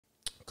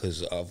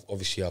because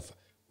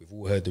we've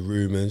all heard the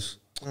rumours,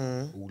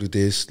 all of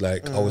this.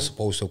 Like I was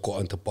supposed to have got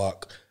onto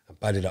Buck and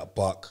batted up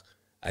Buck,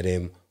 and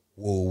then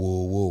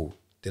whoa,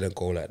 didn't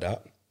go like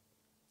that.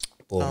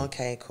 Boom.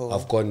 Okay, cool.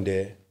 I've gone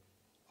there.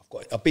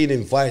 I've been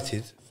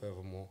invited.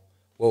 Furthermore,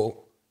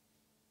 well,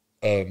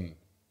 I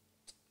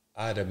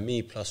had a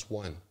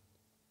me+1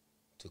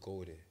 to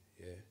go there.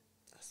 Yeah,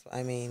 that's what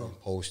I mean. From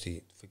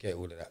Posty, forget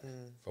all of that.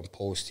 From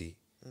Posty,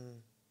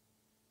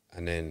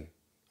 and then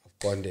I've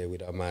gone there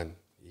with a man.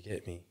 You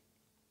get me?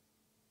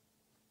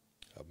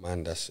 A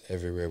man that's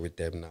everywhere with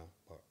them now.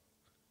 But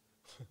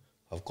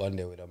I've gone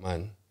there with a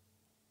man.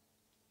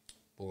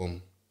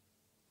 Boom.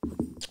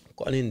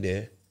 Gone in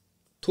there.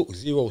 Took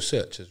 0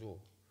 search as well.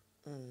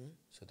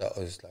 So that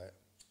was like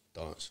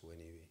dance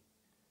anyway.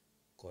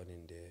 Gone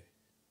in there.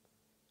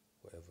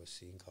 Whatever.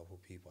 Seen a couple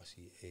people. I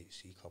see 8.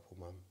 See a couple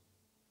man.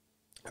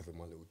 Having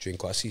my little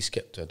drink. I see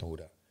Skepta and all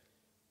that.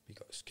 We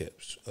got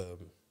Skeps.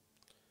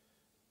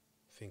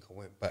 I think I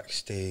went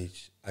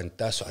backstage, and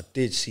that's what I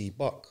did see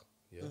Buck.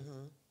 Yeah,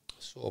 I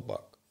saw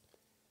Buck,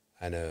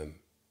 and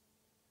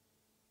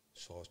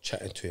so I was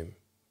chatting to him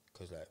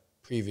because like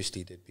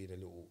previously there'd been a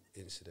little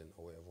incident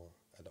or whatever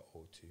at the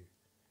O2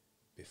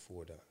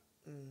 before that.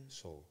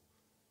 So,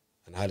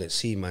 and I hadn't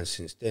seen man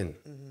since then.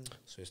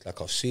 So it's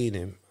like I've seen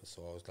him.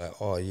 So I was like,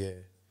 oh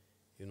yeah,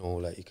 you know,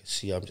 like you can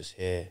see I'm just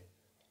here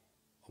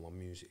on my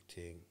music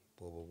thing.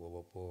 Boom, boom, boom,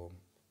 boom, boom.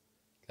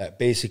 Like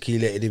basically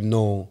letting him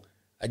know.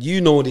 And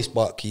you know this,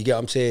 Buck, you get what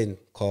I'm saying?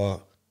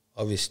 Because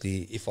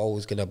obviously, if I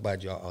was going to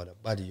bad you out, I'd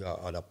have bad you out,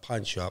 I'd have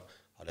punched you up,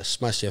 I'd have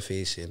smashed your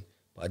face in,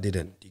 but I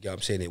didn't. You get what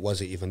I'm saying? It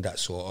wasn't even that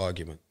sort of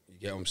argument. You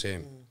get what I'm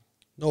saying?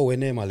 Nowhere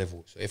near my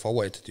level. So if I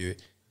wanted to do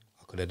it,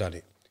 I could have done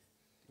it.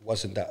 It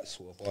wasn't that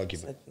sort of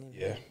argument.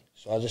 Yeah.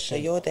 So I just said,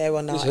 so you're there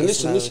on that.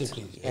 Listen,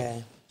 please.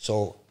 Yeah.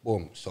 So,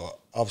 boom. So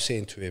I'm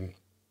saying to him,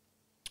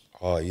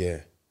 oh,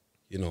 yeah,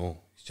 you know,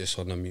 it's just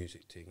on the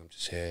music thing. I'm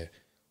just here,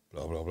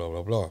 blah, blah, blah,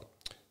 blah, blah.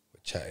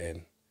 We're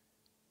chatting.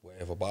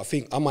 Whatever, but I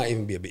think I might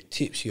even be a bit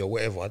tipsy or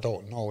whatever. I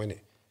don't know,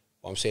 innit?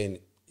 But I'm saying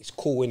it's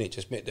cool, innit?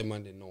 Just make the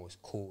man know it's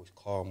cool, it's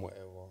calm,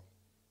 whatever.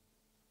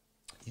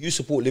 You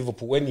support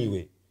Liverpool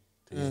anyway,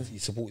 because he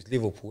supports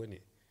Liverpool,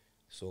 innit?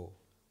 So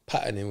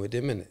patterning with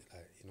him, innit?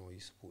 Like, you know, you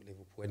support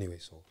Liverpool anyway,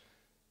 so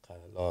kind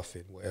of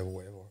laughing,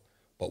 whatever.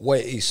 But what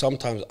it is,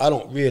 sometimes I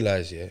don't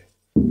realise, yeah.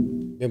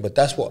 Remember,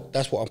 that's what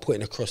I'm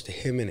putting across to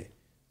him, innit?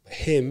 But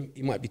him,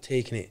 he might be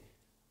taking it,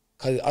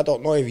 because I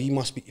don't know if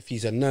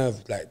he's a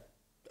nervous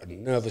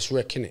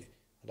wreck, innit?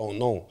 I don't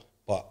know.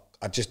 But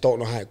I just don't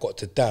know how it got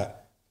to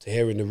that, to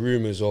hearing the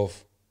rumours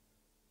of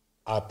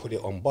I put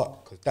it on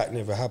Buck, because that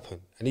never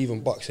happened. And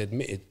even Buck's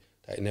admitted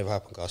that it never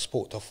happened, because I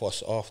spoke to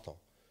Foss after.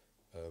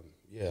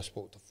 I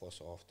spoke to Foss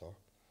after.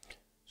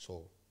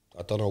 So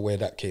I don't know where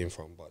that came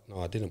from, but no,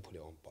 I didn't put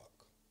it on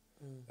Buck.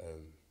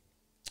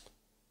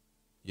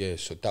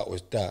 So that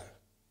was that.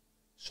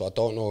 So I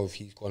don't know if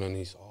he's gone on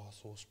his,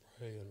 so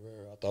spray and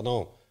rare, I don't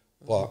know.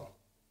 But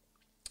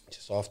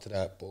just after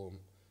that, boom,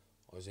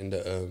 I was in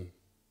the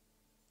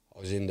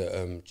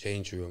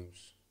change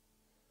rooms.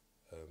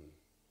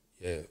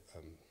 I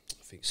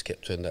think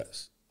Skepta in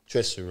that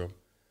dressing room,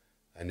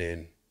 and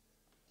then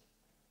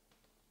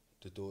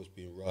the door's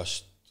been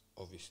rushed.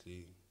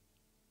 Obviously,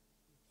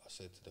 I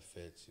said to the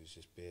feds, it was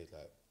just bad,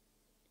 like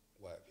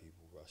white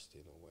people rushed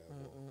in or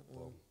whatever,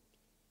 boom,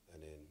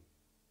 and then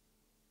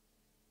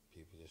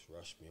people just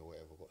rushed me or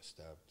whatever, got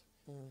stabbed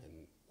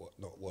and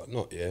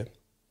whatnot. Yeah.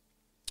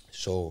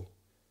 So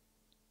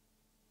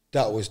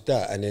that was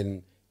that, and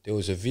then there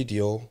was a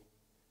video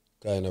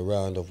going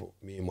around of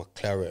me and my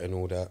claret and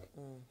all that,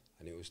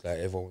 and it was like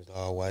everyone was like,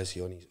 oh, why is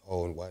he on his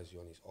own? Why is he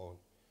on his own?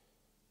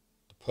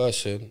 The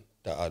person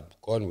that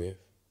I'd gone with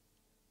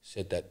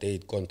said that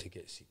they'd gone to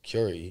get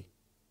security,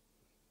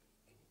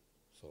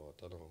 so I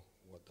don't know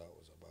what that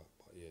was about,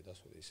 but yeah,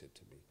 that's what they said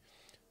to me.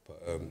 But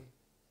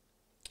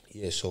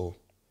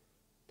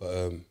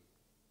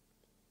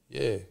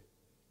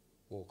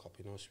woke up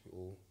in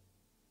hospital.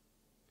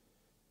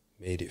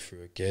 Made it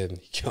through again,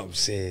 you know what I'm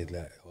saying?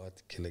 Like, hard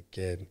to kill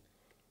again. Do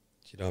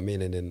you know what I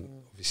mean? And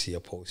then obviously I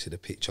posted a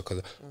picture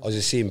because I was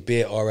just seeing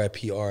bare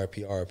RIP.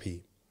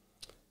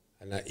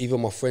 And like even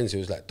my friends, it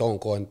was like,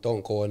 don't go on,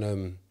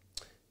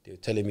 they were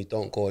telling me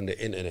don't go on the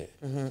internet.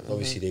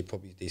 Obviously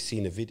they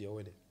seen the video,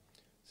 innit?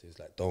 So it's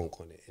like, don't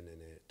go on the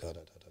internet, da.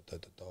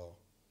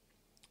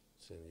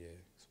 So yeah,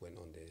 just went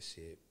on there,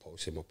 see it,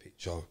 posted my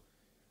picture.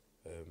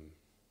 And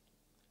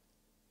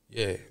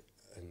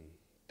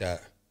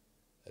that.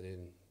 And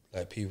then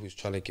like people was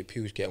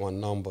getting my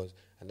numbers,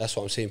 and that's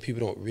what I'm saying.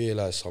 People don't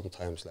realise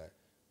sometimes like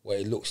what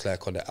it looks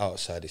like on the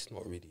outside. It's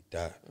not really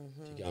that. Do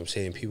you get what I'm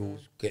saying? People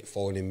get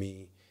phoning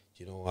me.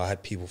 You know, I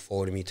had people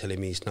phoning me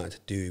telling me it's nothing to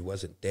do. It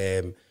wasn't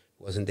them. It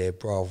wasn't their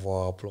brother.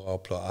 Blah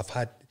blah. I've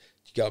had. Do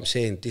you get what I'm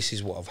saying? This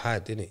is what I've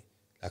had, innit?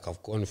 Like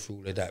I've gone through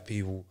all of that.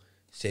 People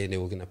saying they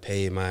were gonna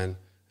pay, man,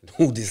 and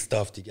all this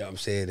stuff. Do you get what I'm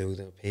saying? They were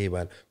gonna pay,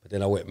 man. But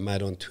then I went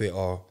mad on Twitter.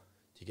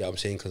 Do you get what I'm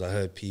saying? Because I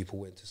heard people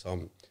went to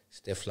some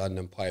Steph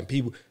London party,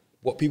 and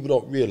what people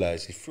don't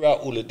realise is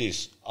throughout all of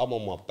this, I'm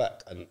on my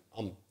back and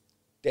I'm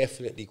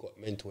definitely got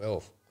mental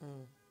health. Do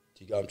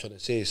you get what I'm trying to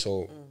say?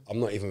 So I'm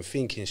not even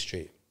thinking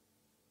straight.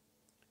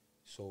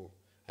 So,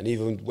 and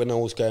even when I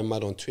was going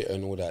mad on Twitter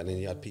and all that, and then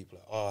you had people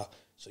like,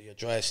 so you're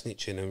dry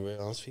snitching,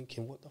 and I was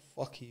thinking, what the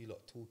fuck are you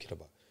lot talking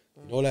about?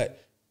 You know, like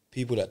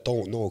people that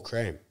don't know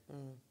crime.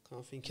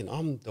 I'm thinking,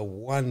 I'm the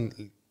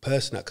one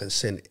person that can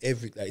send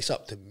like, it's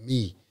up to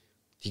me.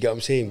 Do you get what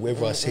I'm saying?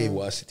 Whether I say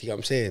what I say, do you get what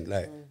I'm saying?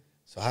 Like,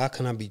 so how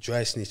can I be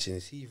dry snitching?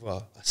 It's either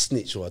I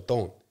snitch or I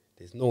don't.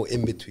 There's no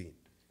in between.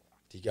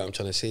 Do you get what I'm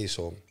trying to say?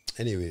 So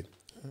anyway,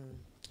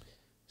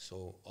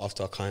 so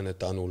after I kind of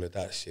done all of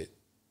that shit,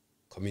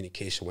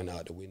 communication went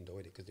out the window,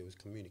 because there was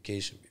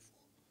communication before.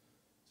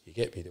 You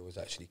get me? There was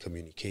actually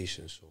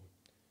communication. So,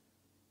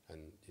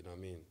 and you know what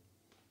I mean?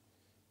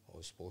 I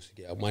was supposed to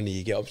get money,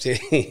 you get what I'm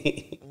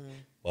saying?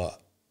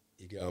 But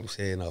you get what I'm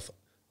saying? I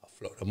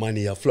flocked the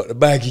money, I flocked the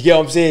bag, you get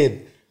what I'm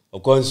saying?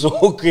 I've gone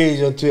so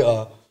crazy on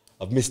Twitter,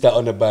 I've missed out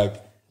on the bag.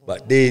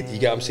 But they, you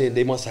get what I'm saying?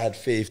 They must have had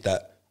faith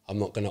that I'm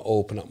not going to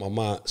open up my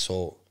mouth,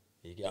 so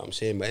you get what I'm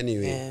saying? But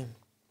anyway,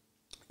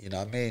 you know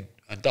what I mean?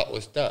 And that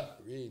was that,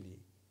 really.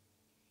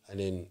 And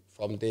then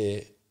from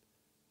there,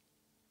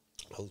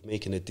 I was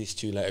making a diss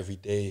tune like every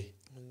day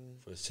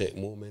for a set,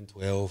 more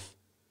mental health.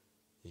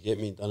 You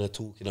get me? Done a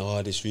Talking the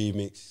Hardest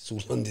remix. It's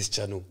all on this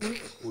channel.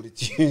 All the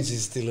tunes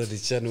is still on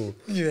this channel.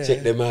 Yeah.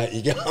 Check them out.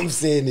 You get what I'm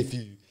saying? If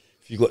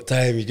you got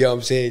time, you get what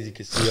I'm saying? You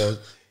can see how.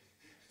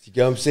 You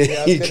get what I'm saying? Yeah,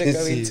 I was going to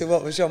go into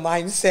what was your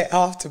mindset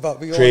after, but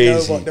we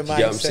crazy. All know what the mindset you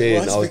get what I'm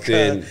saying? was. I was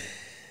doing,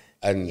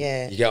 and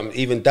you get what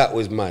even that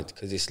was mad,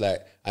 because it's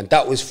like, and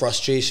that was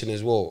frustration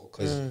as well,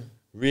 because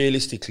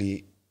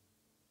realistically,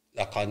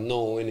 like I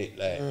know, innit,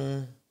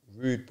 like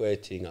rude boy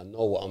thing, I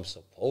know what I'm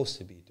supposed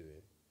to be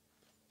doing,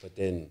 but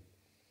then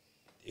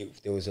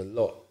there was a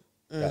lot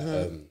that, you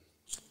know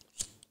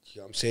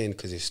what I'm saying?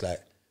 Because it's like,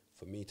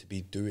 for me to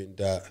be doing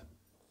that,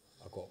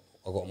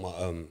 I got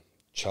my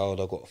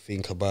child I got to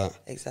think about.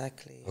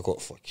 Exactly. I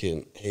got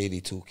fucking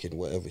Hayley talking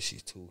whatever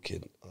she's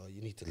talking.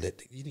 You need to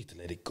let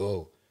it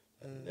go.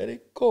 Let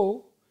it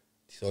go.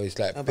 So it's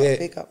like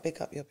big up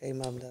your baby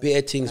mum.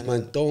 Bare things,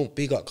 man. Don't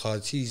big up,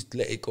 cause she's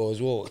let it go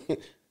as well.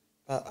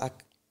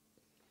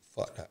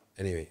 Fuck that.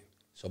 Anyway,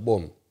 so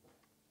boom,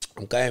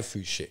 I'm going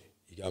through shit.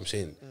 You get what I'm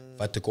saying?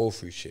 If I had to go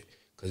through shit,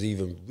 because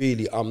even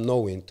really, I'm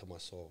knowing to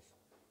myself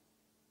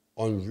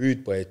on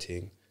rude boy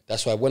thing.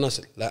 That's why when I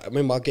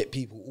remember I get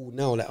people all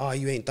now like,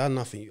 you ain't done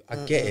nothing. I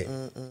get it,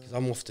 because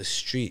I'm off the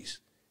streets.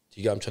 Do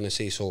you get what I'm trying to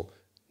say? So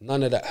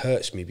none of that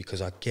hurts me,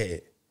 because I get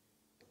it,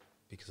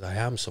 because I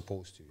am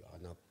supposed to.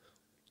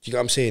 Do you get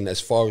what I'm saying?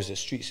 As far as the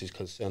streets is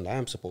concerned,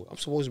 I'm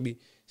supposed to be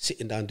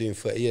sitting down doing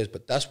 30 years,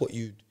 but that's what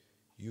you'd,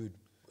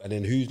 and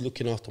then who's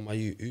looking after my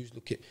youth? Who's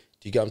looking?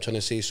 Do you get what I'm trying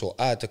to say? So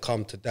I had to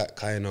come to that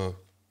kind of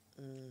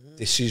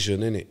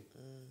decision, innit?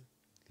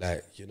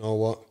 Like, you know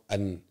what?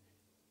 And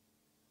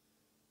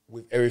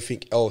with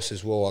everything else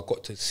as well, I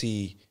got to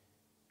see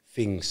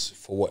things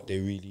for what they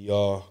really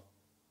are,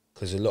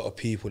 because a lot of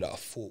people that I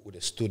thought would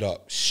have stood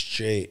up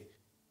straight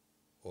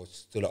or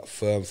stood up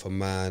firm for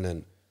man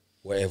and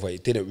whatever,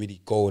 it didn't really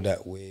go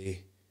that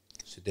way.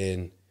 So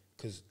then,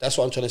 because that's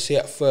what I'm trying to say,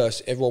 at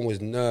first, everyone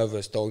was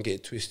nervous, don't get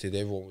it twisted,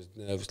 everyone was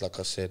nervous, like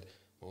I said,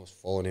 I was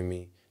phoning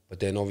me, but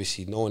then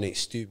obviously no one ain't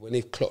stupid. When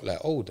they've clocked like,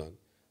 hold on,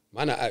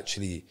 man are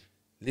actually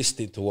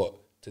listening to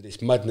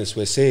this madness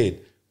we're saying.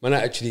 Man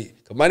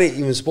ain't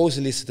even supposed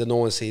to listen to no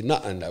one say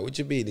nothing. Like, what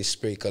do you mean it's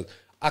Spray? Because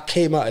I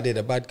came out of there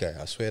the bad guy,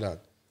 I swear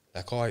that.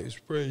 Like, it was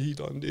Spray, he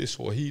done this,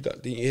 or he done,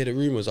 didn't hear the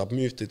rumours, I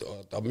moved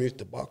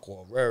the buck,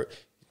 or where.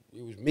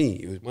 It was me,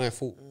 it was my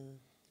fault.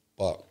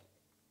 But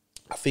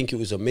I think it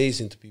was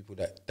amazing to people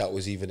that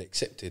was even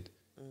accepted.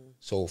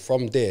 So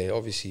from there,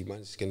 obviously,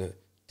 man's going to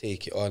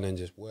take it on and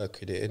just work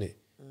with it, innit?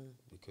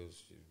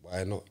 Because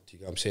why not? Do you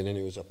get what I'm saying? And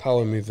it was a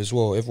power move as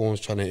well. Everyone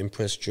was trying to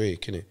impress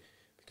Drake, innit?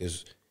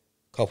 Because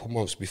couple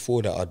months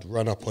before that, I'd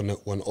run up on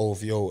one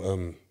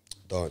OVO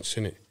dance,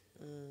 innit?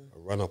 I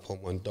ran up on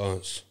one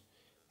dance,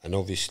 and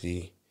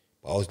obviously,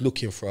 but I was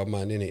looking for a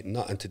man, innit?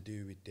 Nothing to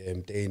do with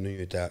them. They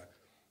knew that.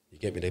 You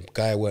get me? The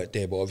guy weren't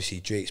there, but obviously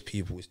Drake's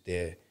people was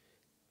there.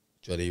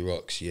 Johnny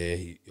Rocks, yeah,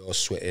 you're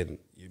sweating,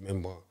 you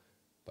remember?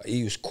 But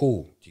he was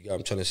cool. Do you get what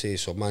I'm trying to say?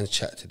 So man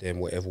chat to them,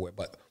 whatever.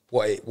 But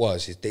what it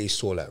was is they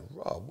saw like,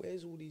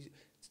 where's all these?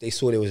 They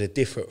saw there was a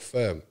different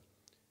firm.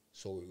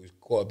 So it was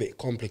got a bit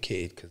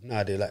complicated, because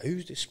now they're like,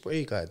 who's this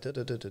Spray guy?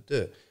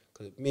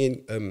 Because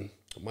me and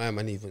my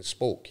man even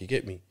spoke, you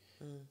get me?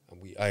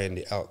 And we ironed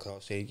it out, because I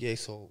was saying, yeah,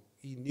 so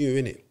he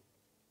knew, innit?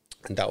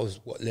 And that was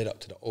what led up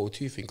to the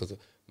O2 thing, because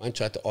man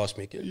tried to ask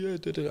me,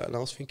 and I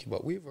was thinking,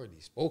 but we've already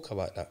spoke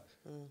about that.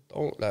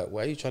 Don't, like,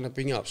 why are you trying to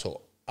bring it up?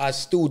 So I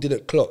still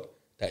didn't clock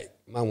that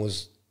man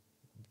was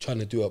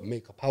trying to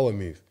make a power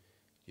move,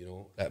 you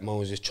know? Like, man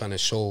was just trying to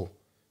show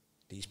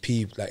these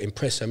people, like,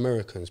 impress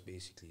Americans,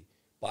 basically.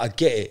 But I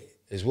get it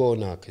as well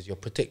now, because you're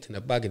protecting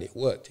the bag and it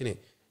worked, innit?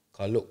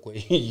 Because look, when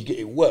you get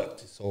it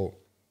worked. So,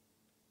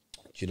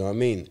 do you know what I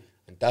mean?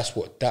 And that's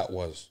what that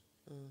was.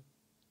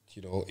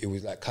 You know, it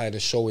was like kind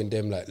of showing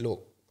them like,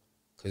 look,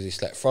 because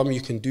it's like from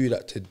you can do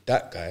that to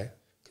that guy,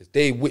 because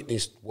they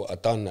witnessed what I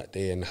done that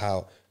day and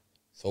how.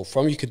 So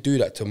from you could do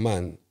that to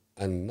man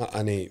and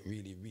nothing ain't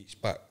really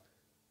reached back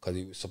because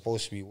it was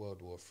supposed to be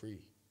World War III.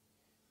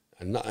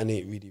 And nothing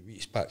ain't really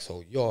reached back.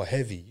 So you're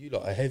heavy. You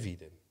lot are heavy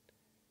then.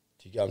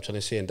 Do you get what I'm trying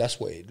to say? And that's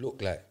what it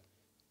looked like.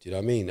 Do you know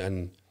what I mean?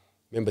 And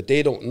remember,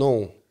 they don't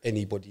know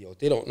anybody else.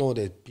 They don't know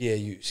there's beer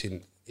youths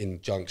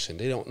in Junction.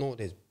 They don't know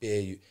there's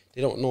beer youths.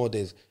 They don't know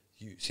there's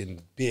youths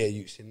in beer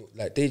youths.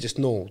 Like, they just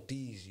know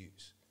these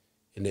youths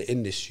in the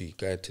industry,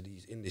 going to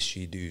these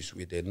industry dudes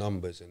with their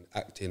numbers and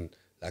acting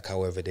like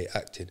however they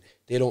acting.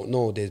 They don't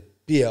know there's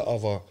beer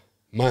other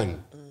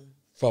man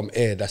from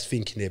air that's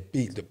thinking they're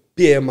beat. The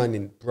beer man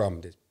in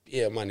Brum, there's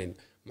beer man in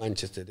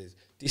Manchester.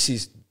 This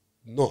is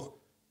not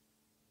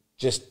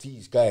just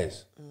these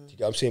guys. Do you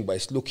get what I'm saying? But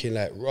it's looking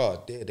like, raw,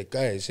 they're the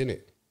guys,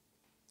 innit?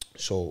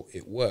 So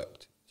it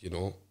worked, you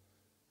know?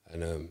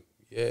 And,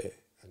 yeah,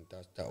 and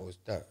that was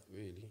that,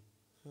 really.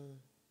 Do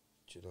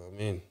you know what I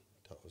mean?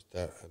 That was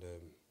that. And,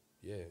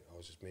 yeah, I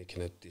was just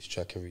making this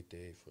track every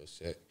day for a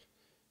sec.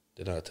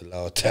 Then I had to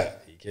allow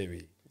that, you get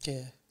me?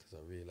 Yeah. Because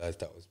I realised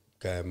that was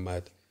going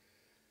mad.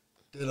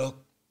 Then I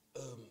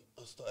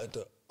started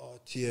the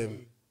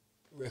RTM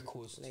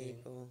Records thing.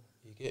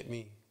 You get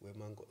me? Where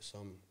man got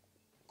some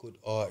good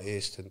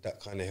artists and that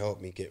kind of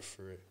helped me get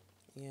through it.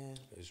 Yeah.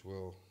 As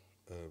well.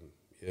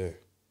 Yeah.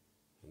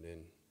 And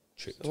then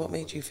So what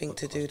made you think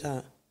to do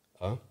that?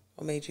 Huh?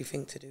 What made you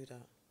think to do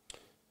that?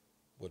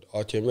 What,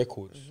 RTM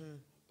Records?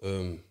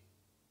 I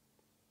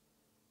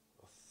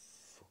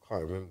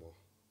can't remember.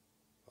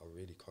 I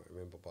really can't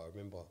remember, but I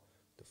remember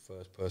the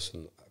first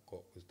person I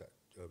got was that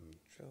Joe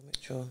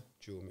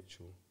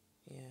Mitchell.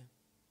 Yeah.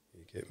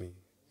 You get me?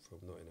 From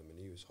Nottingham, and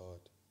he was hard.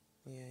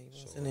 Yeah, he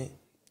was, wasn't it?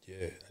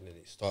 Yeah, and then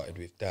it started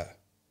with that.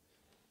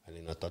 And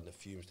then I done the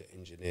Fumes, the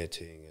engineer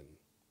thing, and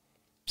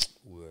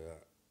all of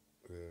that.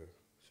 Yeah.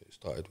 So it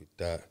started with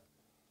that.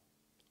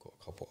 Got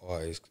a couple of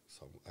artists,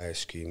 some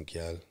ice cream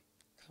gal.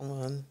 Come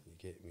on. You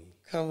get me?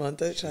 Come on,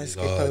 don't try to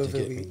skip over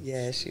me.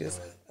 Yeah, she was,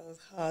 that was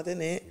hard,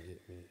 innit? You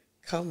get me?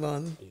 Come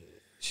on. Yeah,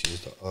 she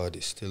was the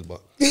hardest still,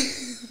 but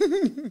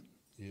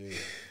yeah.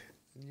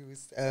 You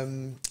was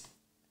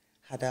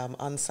had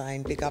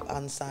unsigned, big up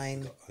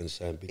unsigned,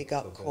 big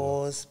up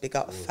Cause, big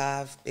up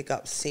Fav, big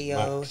up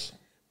CO, Max.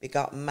 big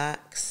up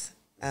Max.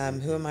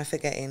 Who am I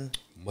forgetting?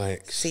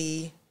 Mike.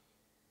 C.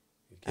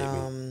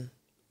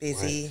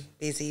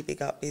 Busy,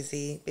 big up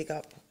Busy, big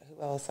up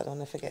who else? I don't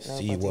want to forget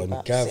nobody.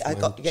 C1, Gav, I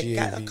got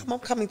GAV. Come on,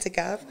 coming to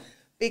Gav.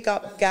 Big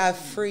up Gav,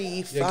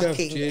 free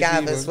fucking GAV,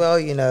 Gav as well,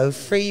 you know.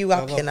 Free you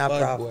up in our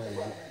bruv.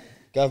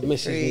 Gav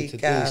messaged me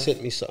today, Gav. he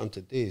sent me something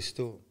today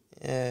still.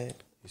 Yeah.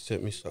 He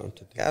sent me something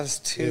today. Gav's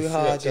too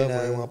hard, you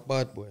know. My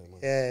bad boy, man.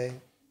 Yeah. He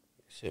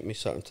sent me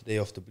something today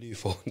off the blue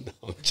phone. No,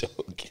 I'm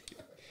joking.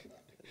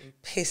 I'm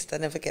pissed I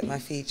never get my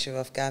feature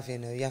off Gav, you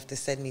know. You have to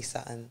send me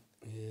something.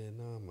 Yeah,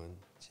 nah, man.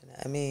 Do you know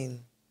what I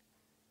mean?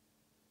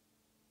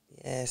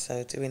 Yeah,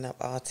 so doing up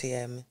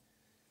RTM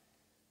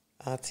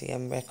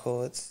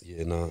Records.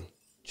 Yeah, nah.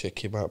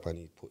 Check him out, man.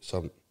 He put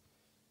some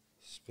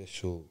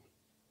special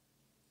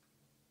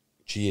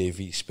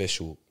GAV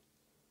special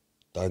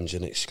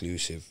Dungeon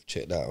exclusive.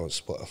 Check that out on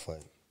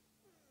Spotify.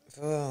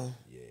 For real?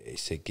 Yeah, he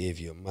said gave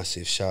you a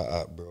massive shout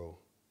out, bro.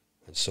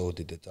 And so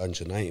did the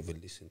Dungeon. I ain't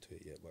even listened to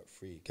it yet, but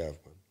free Gav,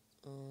 man.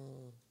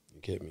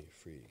 You get me?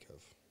 Free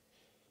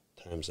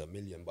Gav. Times a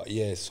million. But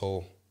yeah,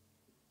 so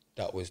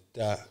that was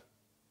that.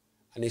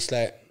 And it's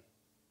like,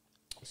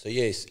 so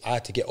yes, I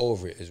had to get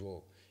over it as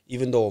well.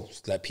 Even though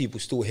like people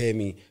still hear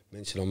me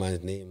mention a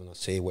man's name and I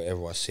say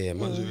whatever I say, and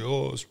man's like,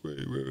 oh,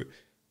 Spray,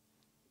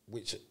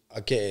 which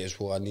I get it as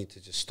well. I need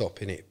to just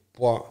stop in it,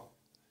 but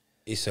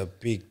it's a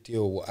big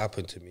deal what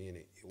happened to me in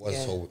it. It was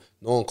so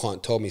no one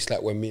can't tell me. It's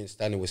like when me and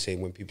Stanley were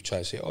saying when people try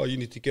to say, oh, you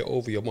need to get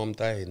over your mum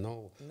dying.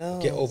 No, I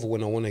get over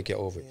when I want to get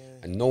over it,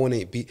 and no one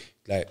ain't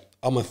like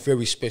I'm a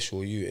very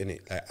special you in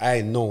it. Like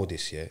I know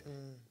this, yeah.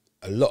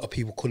 A lot of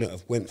people couldn't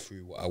have went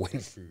through what I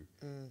went through,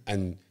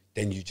 and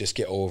then you just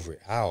get over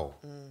it. How?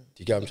 Do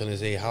you get what I'm trying to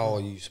say? How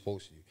are you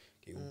supposed to?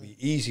 It would be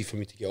easy for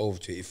me to get over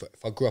to it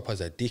if I grew up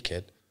as a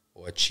dickhead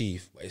or a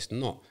chief, but it's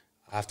not.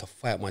 I have to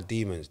fight my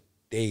demons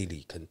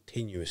daily,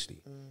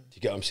 continuously. Do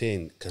you get what I'm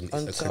saying?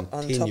 It's a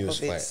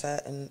continuous on top of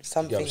fight.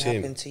 Something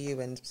happened to you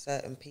and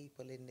certain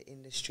people in the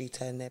industry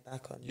turned their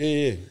back on you.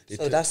 Yeah.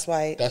 So that's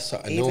why that's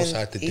something else I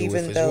had to deal with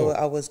even as though well.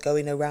 I was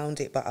going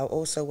around it, but I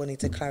also wanted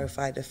to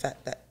clarify the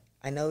fact that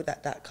I know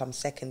that comes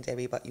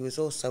secondary, but you was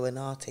also an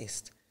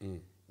artist.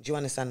 Do you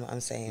understand what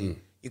I'm saying?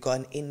 You got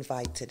an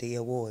invite to the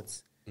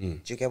awards. Do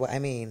you get what I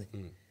mean?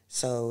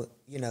 So,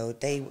 you know,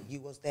 you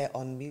was there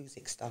on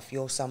music stuff.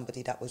 You're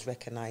somebody that was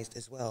recognised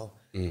as well.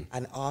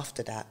 And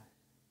after that,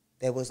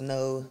 there was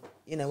no,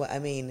 you know what I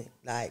mean?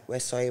 Like, we're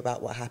sorry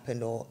about what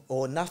happened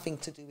or nothing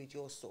to do with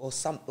your,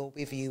 or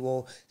with you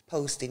or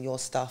posting your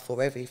stuff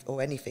or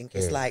anything.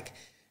 It's like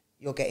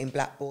you're getting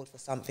blackballed for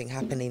something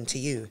happening to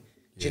you.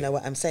 Do you know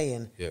what I'm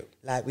saying? Yeah.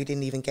 Like, we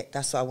didn't even get,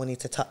 that's what I wanted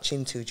to touch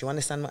into. Do you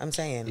understand what I'm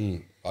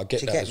saying? I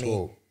get that as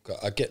well.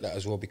 I get that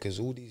as well because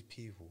all these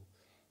people,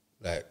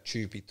 like,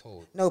 truth be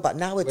told. No, but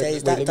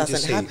nowadays that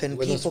doesn't happen.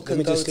 People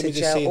can go to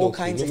jail, all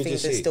kinds of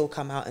things, and still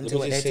come out and do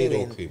what they're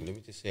doing. Let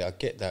me just say, I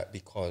get that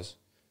because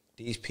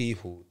these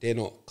people, they're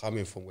not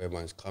coming from where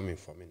man's coming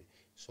from, innit?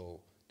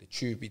 So, the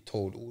truth be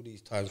told, all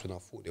these times when I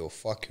thought they were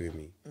fucking with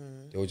me,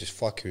 they were just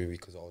fucking with me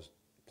because I was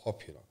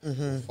popular. They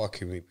were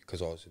fucking with me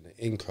because I was in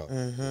the in crowd.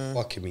 They were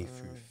fucking me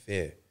through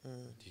fear. Do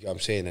you get what I'm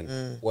saying?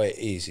 And what it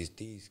is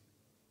these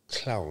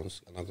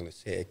clowns, and I'm going to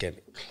say it again,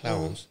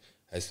 clowns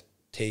has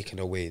taken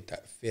away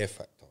that fear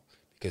factor,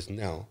 because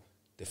now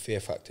the fear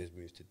factor has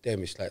moved to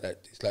them. It's like that.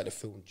 It's like the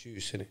film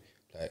Juice, innit?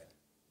 Like,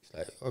 it's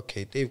like,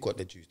 okay, they've got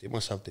the juice. They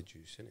must have the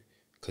juice, innit?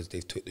 Because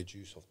they've took the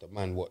juice off the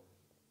man. What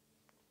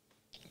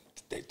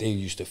they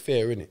used to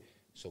fear, innit?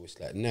 So it's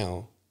like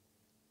now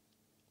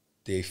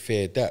they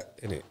fear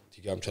that, innit? Do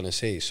you get what I'm trying to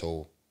say?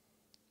 So,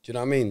 do you know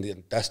what I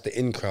mean? That's the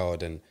in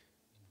crowd, and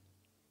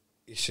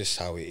it's just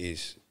how it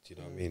is. Do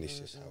you know what I mean? It's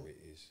just how it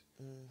is.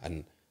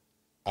 And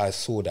I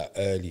saw that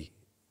early,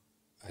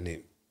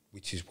 and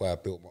which is why I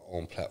built my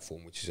own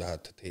platform, which is I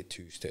had to take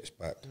 2 steps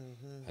back,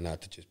 and I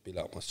had to just build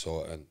up my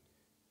soul and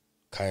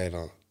kind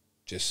of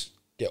just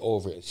get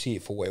over it and see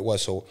it for what it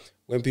was. So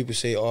when people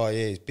say, oh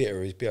yeah, it's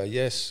bitter,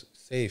 yes,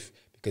 safe,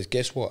 because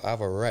guess what? I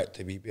have a right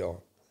to be bitter.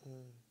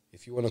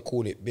 If you want to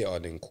call it bitter,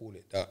 then call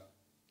it that.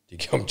 Do you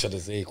get what I'm trying to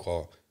say,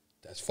 Carl?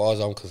 As far as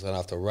I'm concerned, I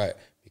have to right,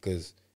 because